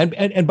 Yep.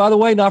 And by the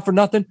way, not for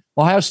nothing,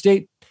 Ohio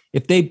State,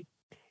 if they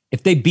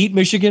beat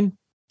Michigan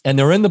and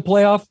they're in the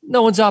playoff,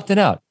 no one's opting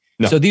out.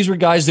 No. So these were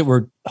guys that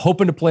were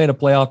hoping to play in a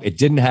playoff. It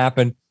didn't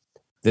happen.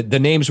 The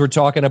names we're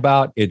talking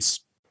about,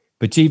 it's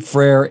Petit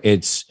Frere,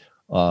 it's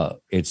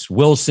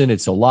Wilson,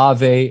 it's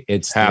Olave,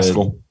 it's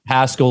Haskell,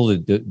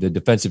 the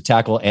defensive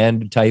tackle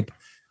and type.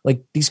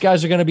 Like, these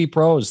guys are going to be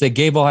pros. They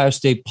gave Ohio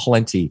State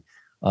plenty.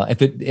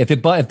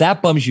 If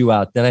that bums you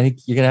out, then I think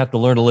you're going to have to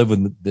learn to live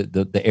with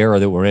the era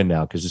that we're in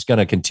now, because it's going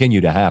to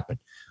continue to happen.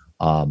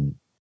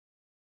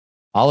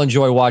 I'll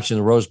enjoy watching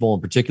the Rose Bowl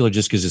in particular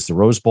just because it's the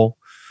Rose Bowl.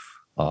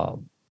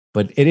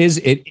 But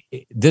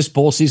this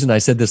bowl season, I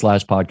said this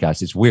last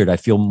podcast, it's weird. I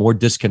feel more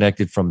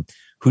disconnected from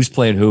who's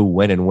playing who,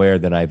 when, and where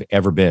than I've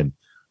ever been.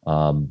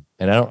 And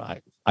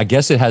I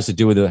guess it has to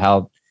do with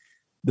how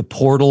the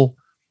portal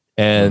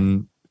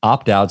and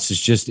opt-outs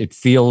is just, it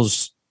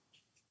feels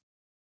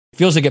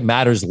like it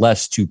matters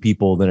less to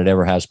people than it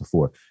ever has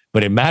before.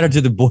 But it mattered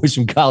to the boys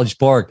from College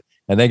Park,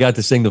 and they got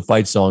to sing the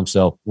fight song.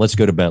 So let's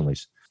go to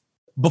Bentley's.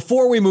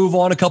 Before we move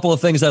on, a couple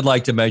of things I'd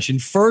like to mention.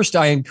 First,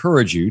 I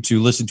encourage you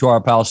to listen to our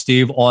pal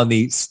Steve on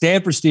the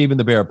Stand for Steve and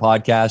the Bear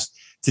podcast.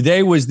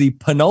 Today was the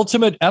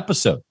penultimate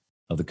episode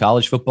of the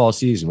college football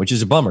season, which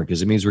is a bummer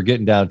because it means we're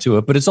getting down to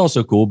it, but it's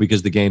also cool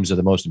because the games are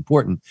the most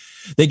important.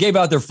 They gave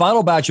out their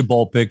final batch of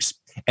bowl picks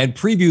and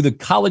preview the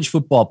college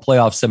football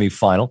playoff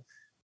semifinal.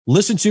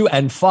 Listen to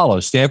and follow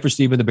Stand for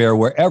Steve and the Bear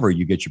wherever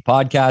you get your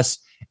podcasts,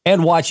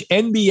 and watch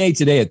NBA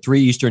Today at 3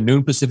 Eastern,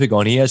 noon Pacific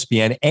on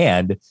ESPN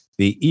and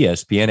the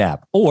ESPN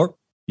app. Or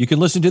you can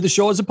listen to the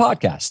show as a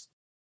podcast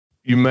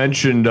You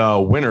mentioned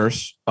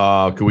winners.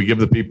 Could we give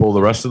the people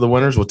the rest of the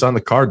winners? What's on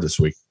the card this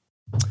week?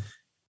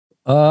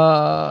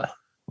 Well,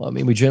 I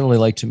mean, we generally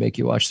like to make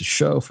you watch the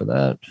show for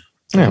that.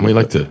 Yeah, we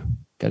like to.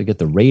 Got to get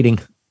the rating.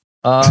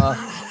 I'm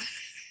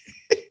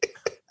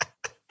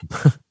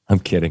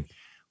kidding.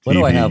 What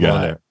do I have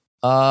on there?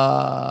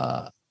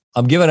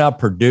 I'm giving out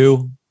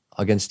Purdue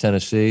against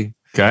Tennessee.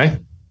 Okay.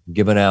 I'm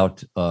giving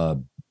out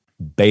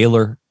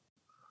Baylor.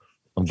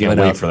 Can't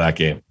wait for that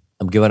game.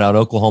 I'm giving out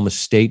Oklahoma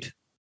State.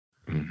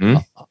 Mm-hmm.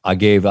 I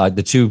gave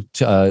the two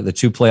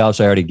playoffs.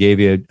 I already gave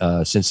you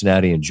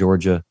Cincinnati and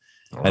Georgia,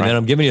 and then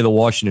I'm giving you the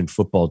Washington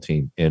football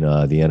team in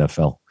the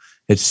NFL.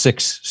 It's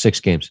six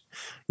games.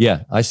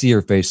 Yeah, I see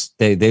your face.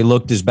 They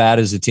looked as bad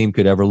as the team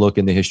could ever look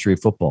in the history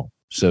of football.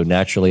 So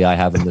naturally, I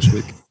have them this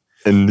week.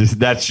 And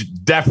that's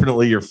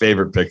definitely your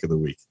favorite pick of the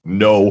week.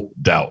 No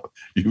doubt.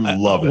 You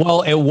love it.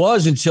 Well, it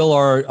was until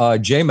our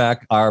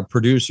JMac, our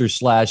producer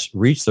 /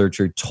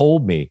 researcher,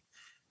 told me.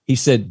 He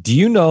said, do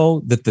you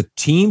know that the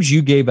teams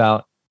you gave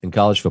out in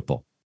college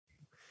football,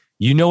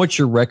 you know what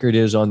your record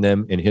is on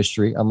them in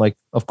history? I'm like,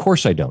 of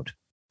course I don't.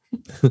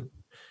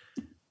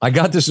 I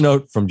got this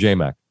note from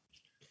JMac.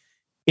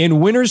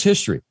 In winner's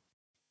history,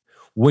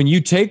 when you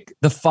take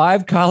the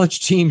 5 college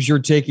teams you're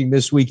taking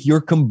this week,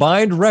 your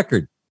combined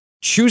record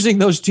choosing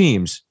those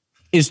teams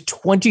is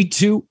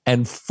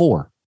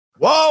 22-4.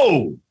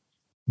 Whoa.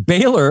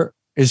 Baylor's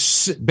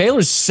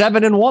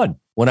 7-1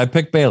 when I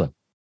picked Baylor.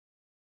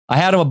 I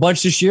had them a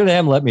bunch this year. They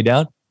haven't let me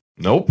down.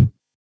 Nope.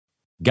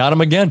 Got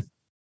them again.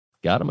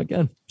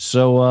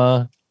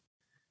 So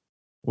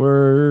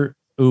we're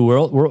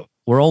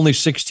only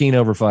 16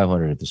 over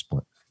 500 at this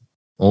point.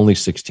 Only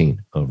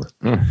 16 over.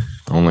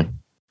 Only.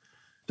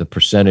 The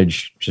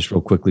percentage, just real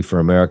quickly for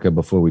America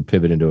before we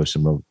pivot into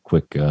some real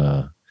quick.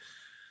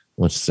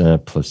 What's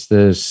that plus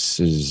this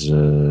is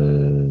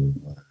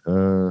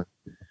we're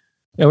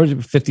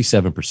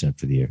 57%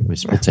 for the year.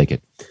 We'll take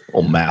it.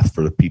 Old math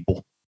for the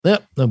people.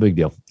 Yep, no big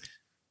deal.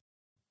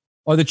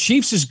 Are the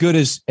Chiefs as good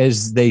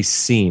as they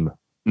seem?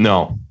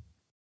 No.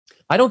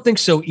 I don't think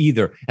so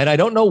either. And I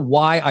don't know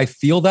why I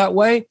feel that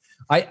way.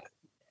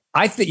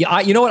 I think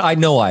you know what? I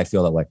know why I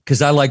feel that way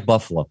because I like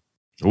Buffalo.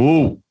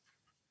 Ooh.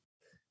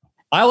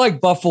 I like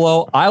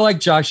Buffalo. I like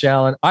Josh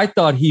Allen. I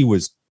thought he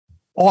was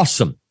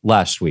awesome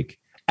last week.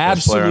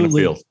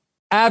 Absolutely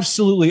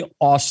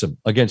awesome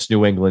against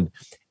New England.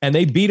 And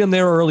they beat him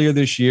there earlier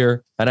this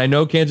year. And I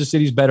know Kansas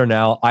City's better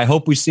now. I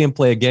hope we see him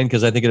play again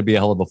because I think it'll be a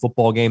hell of a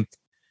football game.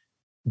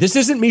 This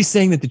isn't me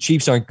saying that the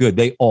Chiefs aren't good.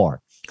 They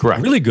are.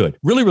 Correct. Really good.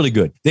 Really, really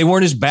good. They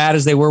weren't as bad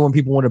as they were when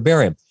people wanted to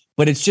bury him.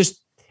 But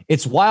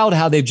it's wild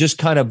how they've just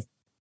kind of,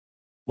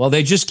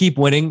 they just keep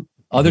winning.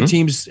 Other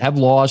teams have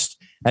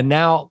lost. And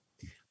now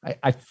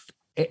I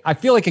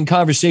feel like in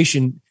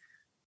conversation,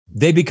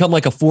 they become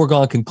like a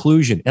foregone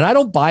conclusion. And I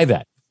don't buy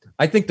that.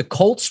 I think the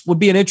Colts would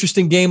be an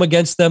interesting game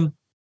against them.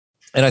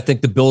 And I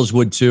think the Bills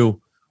would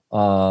too.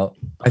 I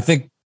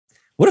think,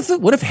 what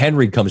if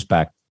Henry comes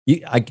back?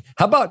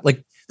 How about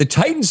like the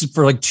Titans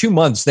for like 2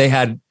 months, they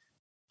had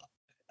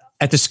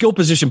at the skill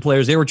position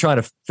players, they were trying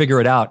to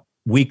figure it out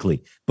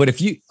weekly. But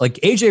if you like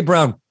AJ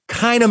Brown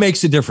kind of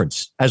makes a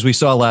difference as we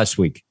saw last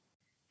week.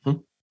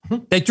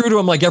 They threw to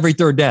him like every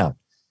third down.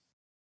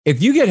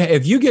 If you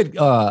get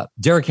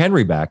Derrick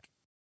Henry back,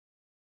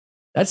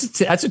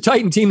 that's a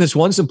Titan team that's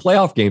won some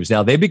playoff games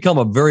now. They become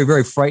a very,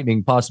 very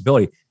frightening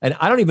possibility. And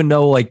I don't even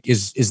know, like,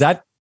 is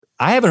that,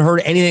 I haven't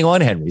heard anything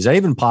on Henry. Is that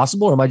even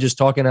possible? Or am I just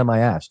talking on my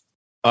ass?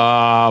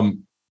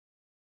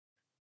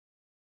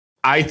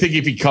 I think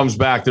if he comes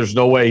back, there's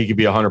no way he could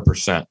be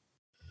 100%.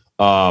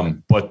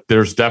 But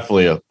there's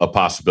definitely a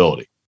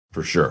possibility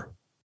for sure.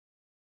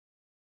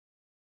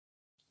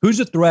 Who's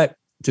a threat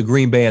to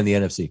Green Bay in the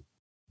NFC?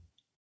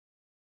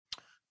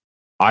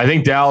 I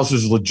think Dallas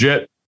is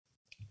legit.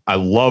 I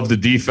love the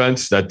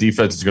defense. That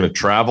defense is going to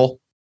travel.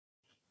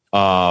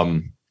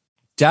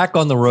 Dak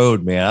on the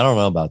road, man. I don't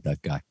know about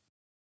that guy.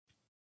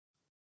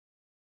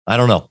 I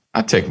don't know.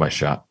 I'd take my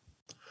shot.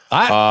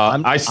 I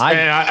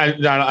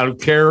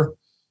don't care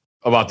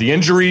about the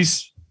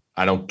injuries.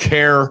 I don't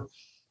care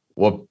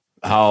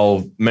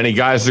how many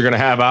guys they're going to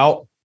have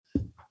out.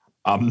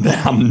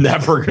 I'm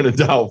never going to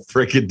doubt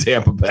freaking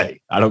Tampa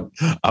Bay.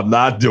 I'm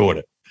not doing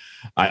it.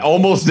 I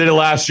almost did it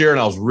last year, and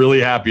I was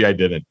really happy I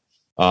didn't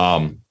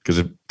because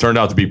it turned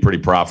out to be pretty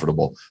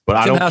profitable. But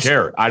I don't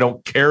care. I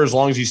don't care as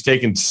long as he's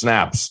taking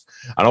snaps.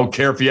 I don't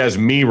care if he has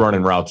me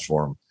running routes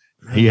for him.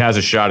 He has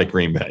a shot at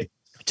Green Bay.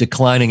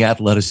 Declining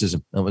athleticism.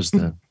 That was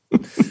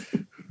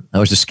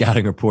the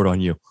scouting report on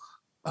you.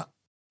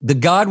 The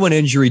Godwin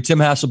injury, Tim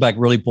Hasselbeck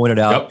really pointed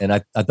out, and I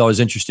thought it was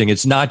interesting.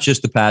 It's not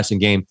just the passing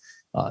game.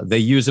 They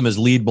use him as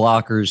lead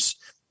blockers.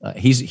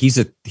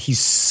 He's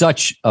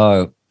such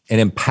an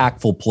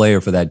impactful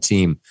player for that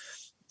team,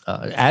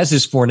 as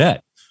is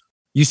Fournette.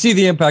 You see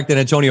the impact that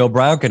Antonio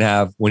Brown can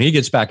have when he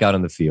gets back out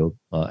on the field,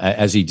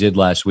 as he did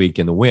last week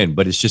in the win.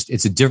 But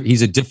he's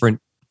a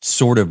different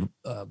sort of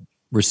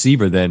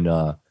receiver than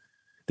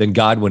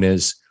Godwin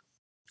is.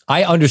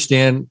 I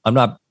understand. I'm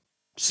not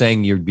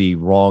saying you'd be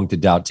wrong to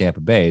doubt Tampa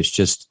Bay. It's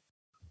just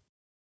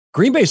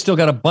Green Bay's still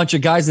got a bunch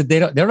of guys that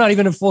they're not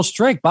even in full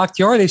strength.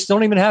 Bakhtiari, they still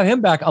don't even have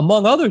him back,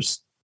 among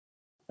others.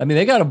 I mean,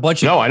 they got a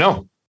bunch of. No, I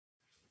know.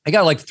 They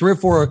got like 3 or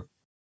 4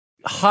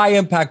 high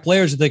impact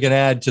players that they can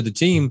add to the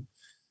team.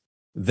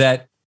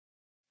 That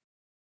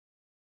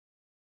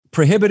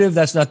prohibitive.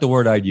 That's not the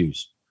word I'd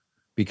use,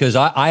 because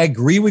I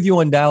agree with you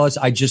on Dallas.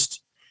 I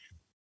just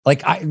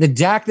the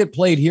Dak that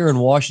played here in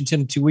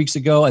Washington 2 weeks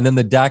ago, and then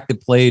the Dak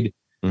that played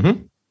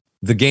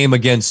the game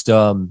against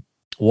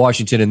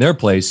Washington in their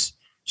place.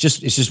 It's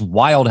just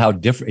wild how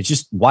different. It's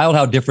just wild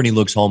how different he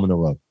looks home in the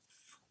road.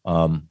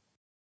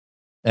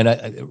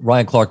 And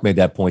Ryan Clark made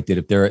that point that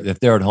if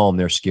they're at home,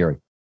 they're scary.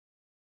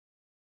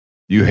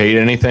 You hate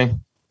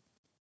anything?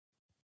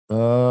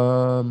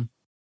 No.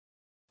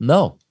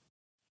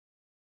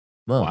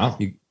 Wow.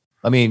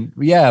 I mean,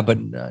 yeah, but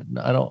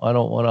I don't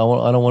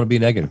want to be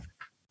negative.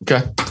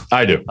 Okay,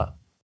 I do. All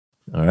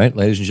right,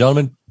 ladies and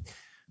gentlemen,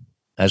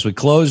 as we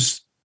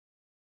close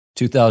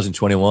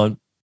 2021,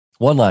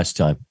 one last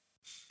time,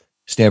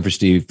 Stanford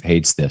Steve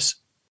hates this.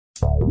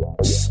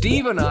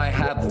 Steve and I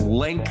have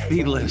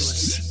lengthy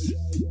lists.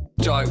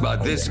 Talk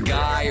about this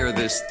guy or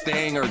this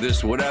thing or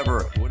this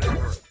whatever.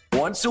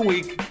 Once a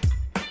week,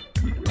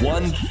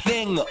 one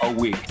thing a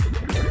week.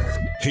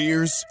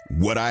 Here's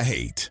what I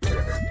hate.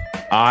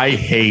 I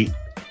hate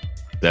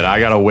that I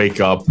got to wake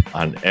up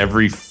on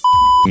every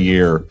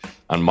year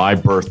on my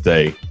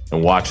birthday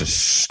and watch a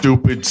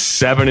stupid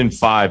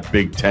 7-5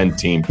 Big Ten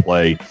team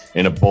play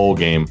in a bowl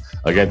game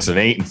against an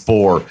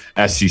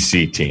 8-4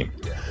 SEC team.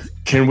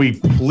 Can we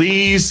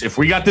please, if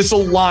we got this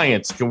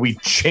alliance, can we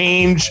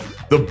change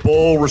the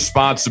bowl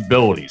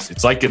responsibilities?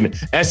 It's like an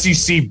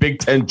SEC Big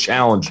Ten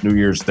Challenge New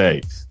Year's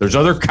Day. There's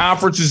other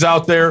conferences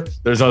out there.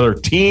 There's other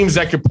teams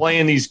that can play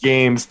in these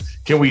games.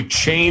 Can we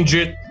change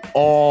it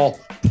all,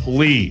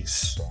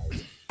 please?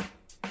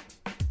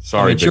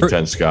 Sorry, Big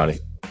Ten Scotty.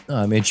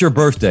 I mean, it's your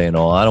birthday and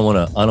all. I don't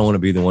want to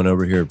be the one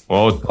over here.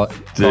 Well,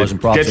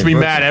 it gets me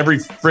mad every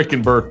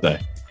freaking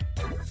birthday.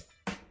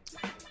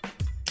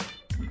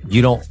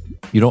 You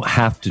don't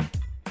have to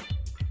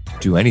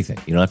do anything.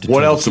 You don't have to.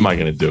 What else am I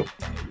going to do?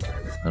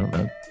 I don't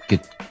know.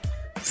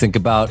 Think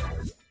about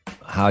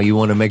how you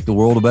want to make the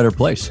world a better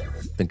place.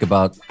 Think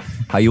about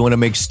how you want to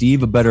make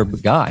Steve a better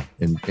guy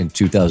in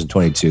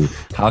 2022.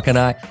 How can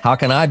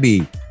I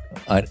be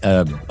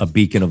a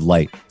beacon of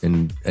light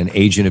and an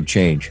agent of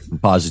change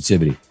and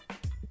positivity?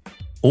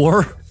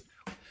 Or,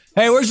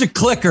 hey, where's the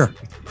clicker?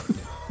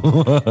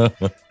 I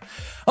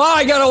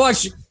gotta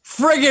watch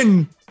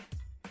friggin'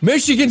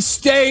 Michigan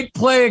State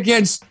play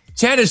against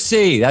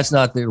Tennessee. That's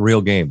not the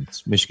real game.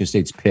 It's Michigan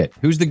State's Pitt.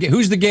 Who's the game?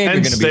 Penn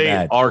you're going to be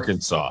mad?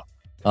 Arkansas.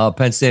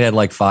 Penn State had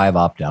like 5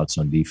 opt-outs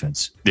on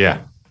defense.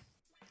 Yeah.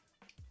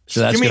 So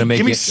that's going to make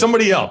give me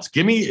somebody else.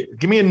 Give me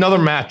another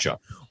matchup.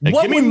 And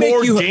give me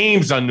more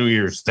games on New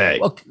Year's Day.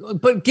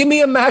 But give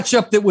me a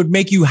matchup that would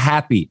make you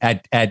happy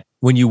at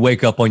when you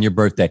wake up on your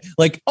birthday.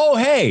 Like, oh,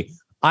 hey,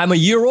 I'm a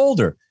year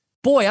older.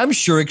 Boy, I'm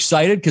sure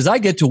excited because I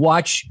get to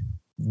watch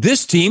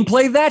this team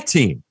play that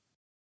team.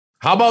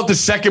 How about the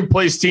second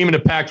place team in the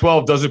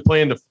Pac-12 doesn't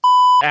play in the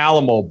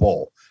Alamo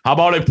Bowl? How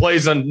about it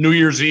plays on New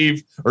Year's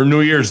Eve or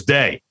New Year's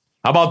Day?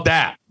 How about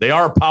that? They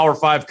are a Power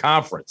 5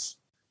 conference.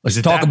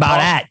 Let's talk about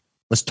that.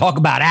 Let's talk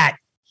about that.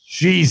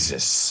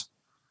 Jesus.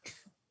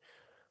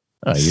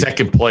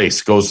 Second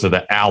place goes to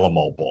the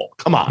Alamo Bowl.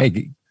 Come on.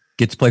 Hey,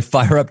 get to play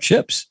Fire Up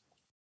Chips.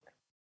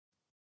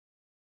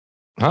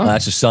 Huh?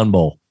 That's a Sun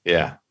Bowl.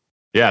 Yeah.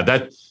 Yeah,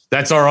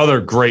 that's our other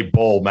great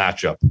bowl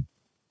matchup.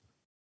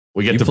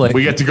 We get to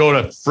go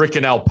to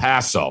freaking El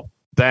Paso.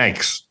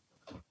 Thanks.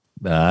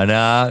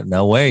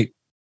 No, wait.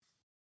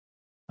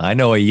 I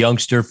know a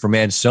youngster from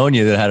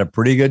Ansonia that had a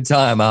pretty good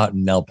time out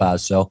in El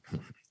Paso.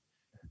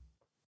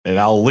 And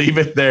I'll leave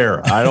it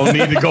there. I don't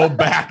need to go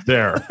back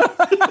there.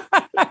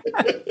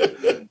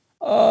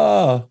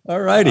 Oh, all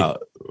righty.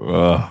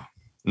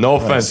 No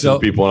offense to the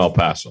people in El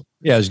Paso.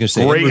 Yeah, I was going to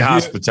say. Great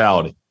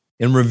hospitality.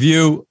 In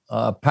review,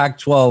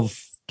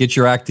 Pac-12, get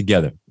your act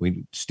together.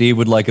 Steve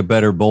would like a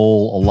better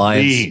bowl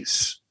alliance.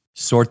 Please.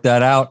 Sort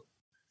that out.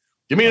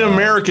 Give me an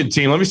American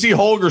team. Let me see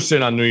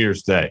Holgerson on New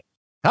Year's Day.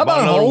 How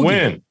about another Holge?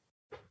 win?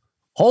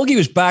 Holge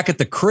was back at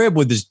the crib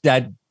with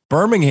that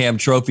Birmingham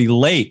trophy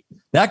late.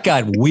 That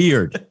got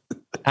weird.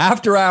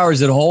 After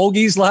hours at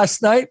Holge's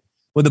last night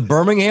with the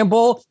Birmingham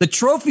Bowl, the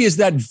trophy is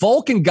that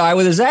Vulcan guy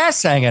with his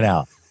ass hanging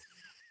out.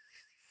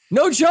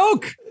 No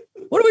joke.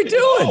 What are we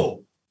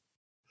doing?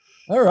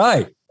 All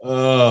right.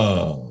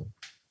 All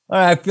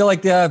right. I feel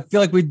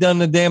like we've done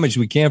the damage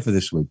we can for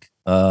this week.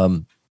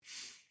 I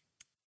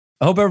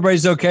hope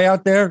everybody's okay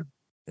out there.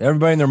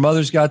 Everybody and their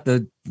mother's got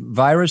the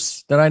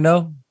virus that I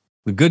know.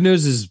 The good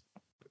news is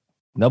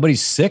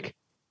nobody's sick.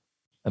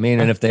 I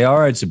mean, and if they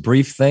are, it's a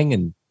brief thing,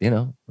 and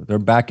they're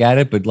back at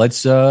it. But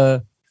let's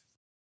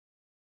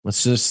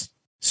just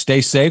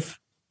stay safe.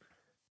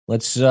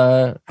 Let's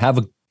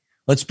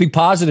be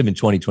positive in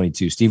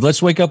 2022, Steve.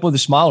 Let's wake up with a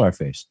smile on our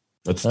face.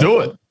 Let's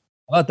do it.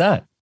 How about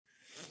that?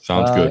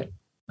 Sounds good.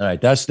 All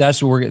right,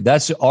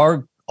 that's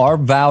our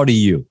vow to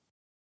you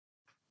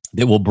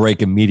that will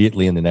break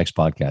immediately in the next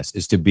podcast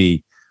is to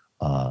be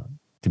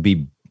to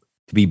be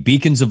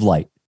beacons of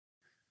light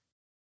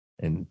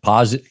and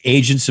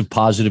agents of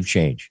positive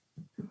change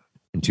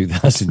in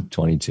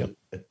 2022.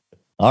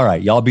 All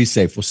right, y'all be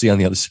safe. We'll see you on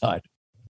the other side.